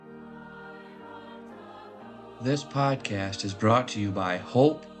This podcast is brought to you by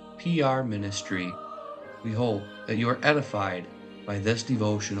Hope PR Ministry. We hope that you are edified by this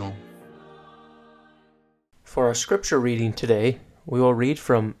devotional. For our scripture reading today, we will read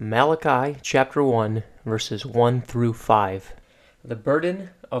from Malachi chapter 1, verses 1 through 5. The burden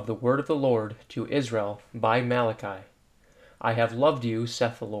of the word of the Lord to Israel by Malachi. I have loved you,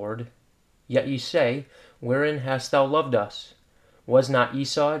 saith the Lord. Yet ye say, Wherein hast thou loved us? Was not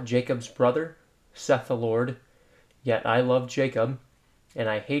Esau Jacob's brother? Saith the Lord. Yet I loved Jacob, and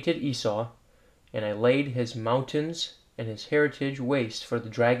I hated Esau, and I laid his mountains and his heritage waste for the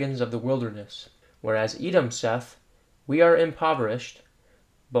dragons of the wilderness. Whereas Edom saith, We are impoverished,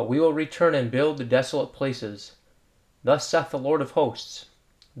 but we will return and build the desolate places. Thus saith the Lord of hosts,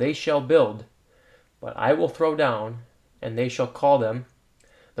 They shall build, but I will throw down, and they shall call them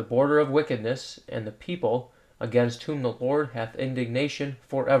the border of wickedness, and the people against whom the Lord hath indignation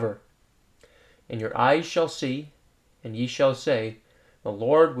forever. And your eyes shall see, and ye shall say, The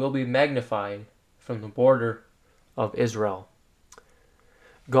Lord will be magnified from the border of Israel.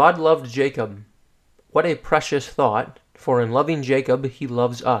 God loved Jacob. What a precious thought, for in loving Jacob he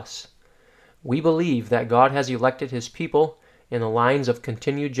loves us. We believe that God has elected his people in the lines of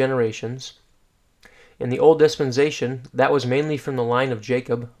continued generations. In the Old Dispensation, that was mainly from the line of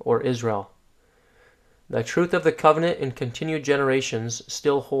Jacob or Israel. The truth of the covenant in continued generations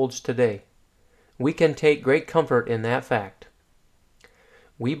still holds today. We can take great comfort in that fact.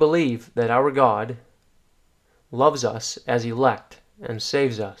 We believe that our God loves us as elect and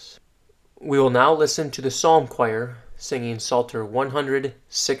saves us. We will now listen to the Psalm Choir singing Psalter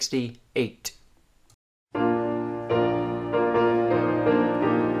 168.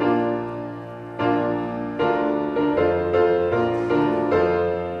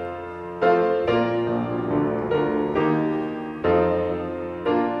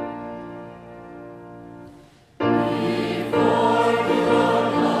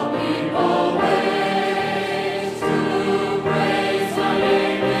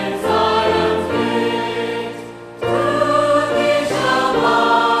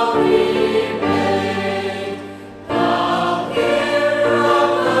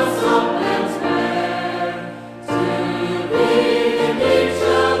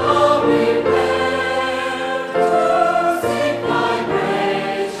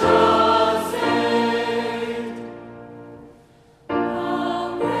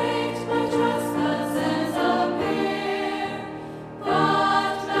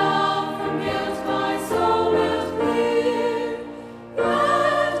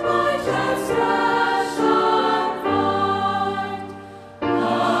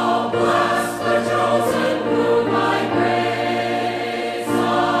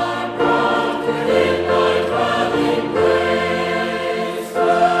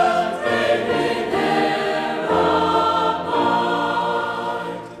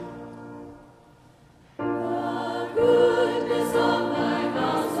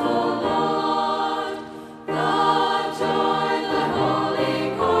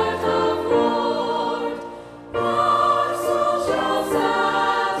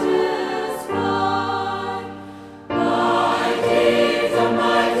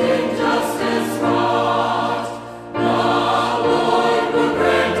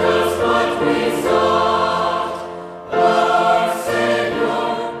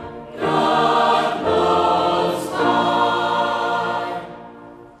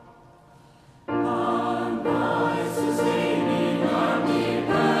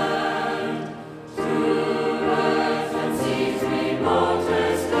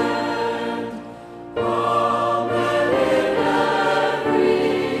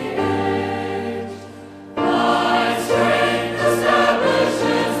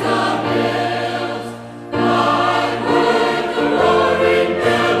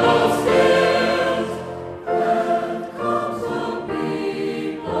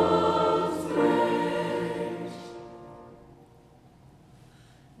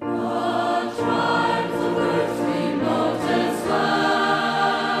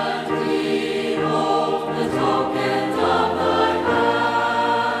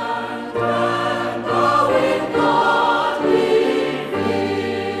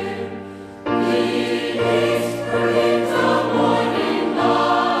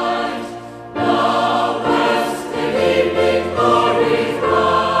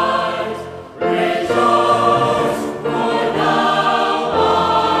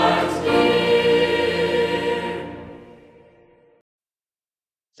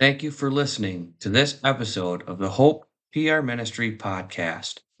 Thank you for listening to this episode of the Hope PR Ministry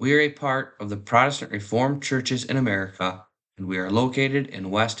podcast. We are a part of the Protestant Reformed Churches in America, and we are located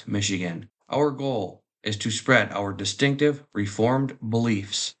in West Michigan. Our goal is to spread our distinctive Reformed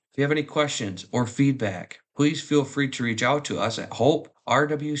beliefs. If you have any questions or feedback, please feel free to reach out to us at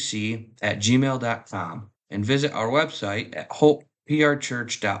hoperwc@gmail.com and visit our website at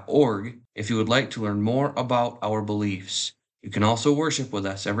hopeprchurch.org if you would like to learn more about our beliefs. You can also worship with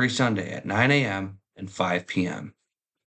us every Sunday at 9 a.m. and 5 p.m.